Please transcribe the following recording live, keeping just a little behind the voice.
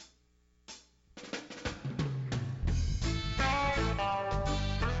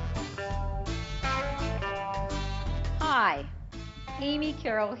Hi, Amy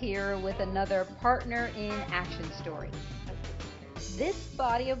Carroll here with another Partner in Action story. This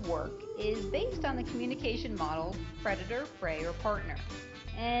body of work is based on the communication model Predator, Prey, or Partner,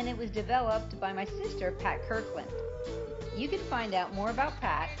 and it was developed by my sister, Pat Kirkland. You can find out more about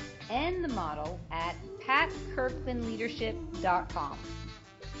Pat and the model at patkirklandleadership.com.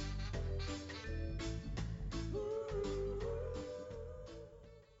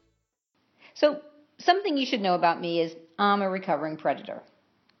 So, something you should know about me is I'm a recovering predator.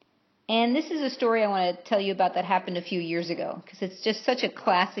 And this is a story I want to tell you about that happened a few years ago, because it's just such a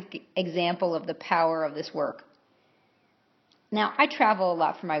classic example of the power of this work. Now, I travel a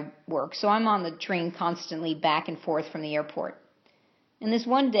lot for my work, so I'm on the train constantly back and forth from the airport. And this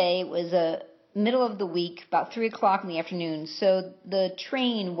one day, it was a middle of the week, about 3 o'clock in the afternoon, so the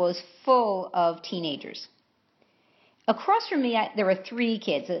train was full of teenagers. Across from me, there were 3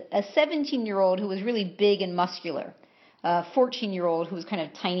 kids, a 17-year-old who was really big and muscular, a 14-year-old who was kind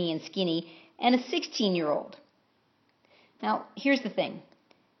of tiny and skinny, and a 16-year-old. Now, here's the thing.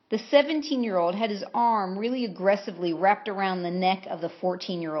 The 17-year-old had his arm really aggressively wrapped around the neck of the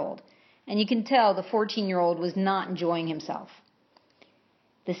 14-year-old, and you can tell the 14-year-old was not enjoying himself.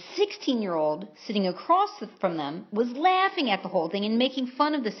 The 16-year-old, sitting across from them, was laughing at the whole thing and making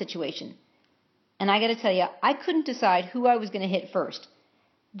fun of the situation. And I got to tell you, I couldn't decide who I was going to hit first,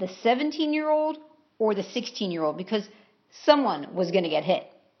 the 17-year-old or the 16-year-old, because someone was going to get hit.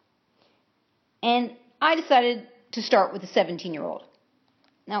 And I decided to start with the 17-year-old.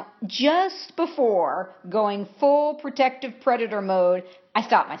 Now, just before going full protective predator mode, I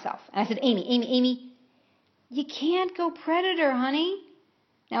stopped myself. And I said, Amy, you can't go predator, honey.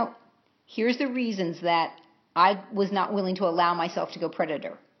 Now, here's the reasons that I was not willing to allow myself to go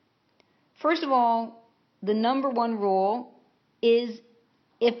predator. First of all, the number one rule is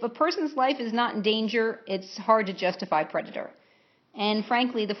if a person's life is not in danger, it's hard to justify predator. And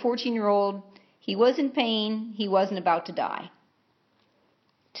frankly, the 14-year-old, he was in pain, he wasn't about to die.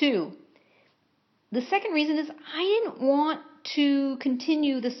 2, the second reason is I didn't want to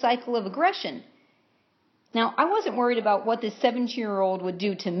continue the cycle of aggression. Now, I wasn't worried about what this 17-year-old would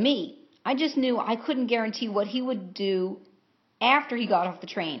do to me. I just knew I couldn't guarantee what he would do after he got off the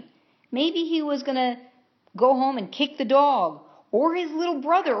train. Maybe he was going to go home and kick the dog, or his little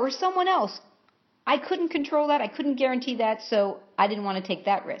brother, or someone else. I couldn't control that. I couldn't guarantee that, so I didn't want to take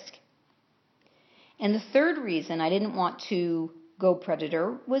that risk. And the third reason I didn't want to go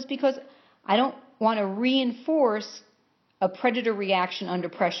predator was because I don't want to reinforce a predator reaction under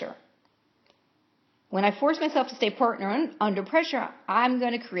pressure. When I force myself to stay partner under pressure, I'm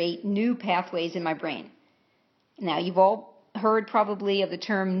going to create new pathways in my brain. Now, you've all heard probably of the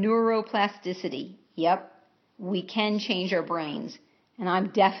term neuroplasticity. Yep, we can change our brains, and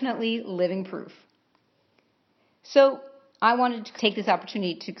I'm definitely living proof. So I wanted to take this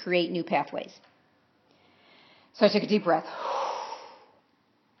opportunity to create new pathways. So I took a deep breath.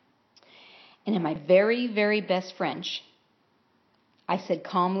 And in my very, very best French, I said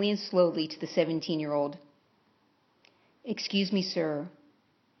calmly and slowly to the 17-year-old, "Excuse me, sir,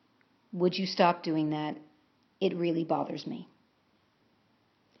 would you stop doing that? It really bothers me."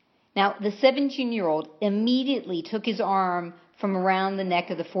 Now, the 17-year-old immediately took his arm from around the neck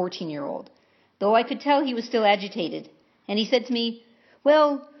of the 14-year-old, though I could tell he was still agitated. And he said to me,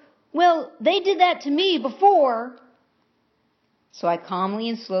 well, they did that to me before. So I calmly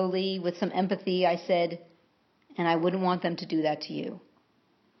and slowly, with some empathy, I said, and I wouldn't want them to do that to you.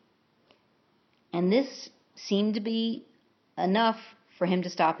 And this seemed to be enough for him to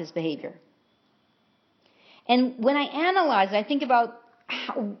stop his behavior. And when I analyze it, I think about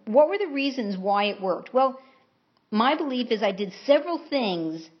what were the reasons why it worked. Well, my belief is I did several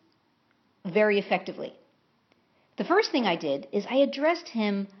things very effectively. The first thing I did is I addressed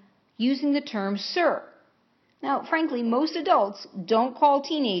him using the term sir. Now, frankly, most adults don't call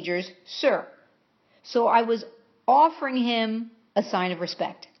teenagers sir. So I was offering him a sign of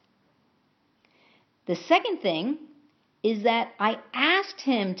respect. The second thing is that I asked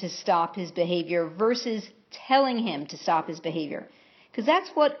him to stop his behavior versus telling him to stop his behavior. Because that's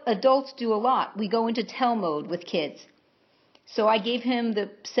what adults do a lot. We go into tell mode with kids. So I gave him the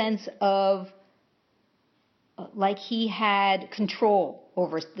sense of like he had control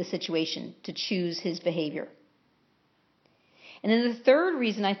over the situation to choose his behavior. And then the third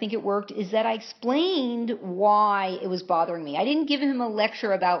reason I think it worked is that I explained why it was bothering me. I didn't give him a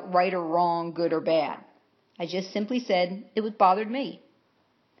lecture about right or wrong, good or bad. I just simply said it bothered me.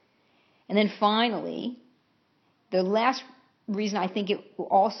 And then finally, the last reason I think it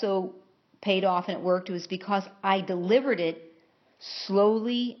also paid off and it worked was because I delivered it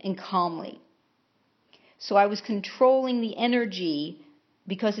slowly and calmly. So I was controlling the energy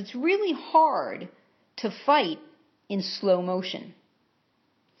because it's really hard to fight in slow motion.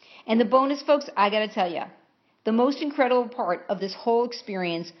 And the bonus, folks, I got to tell you, the most incredible part of this whole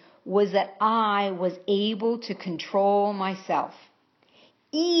experience was that I was able to control myself,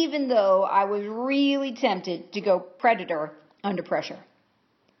 even though I was really tempted to go predator under pressure.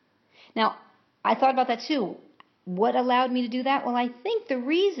 Now, I thought about that too. What allowed me to do that? Well, I think the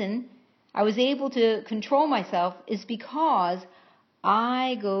reason I was able to control myself is because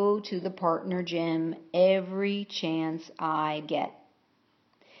I go to the partner gym every chance I get.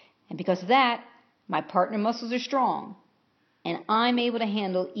 And because of that, my partner muscles are strong, and I'm able to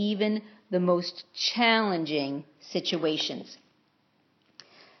handle even the most challenging situations.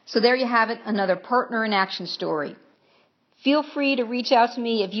 So there you have it, another partner in action story. Feel free to reach out to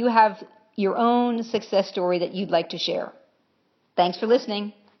me if you have your own success story that you'd like to share. Thanks for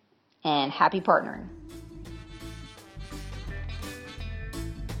listening, and happy partnering.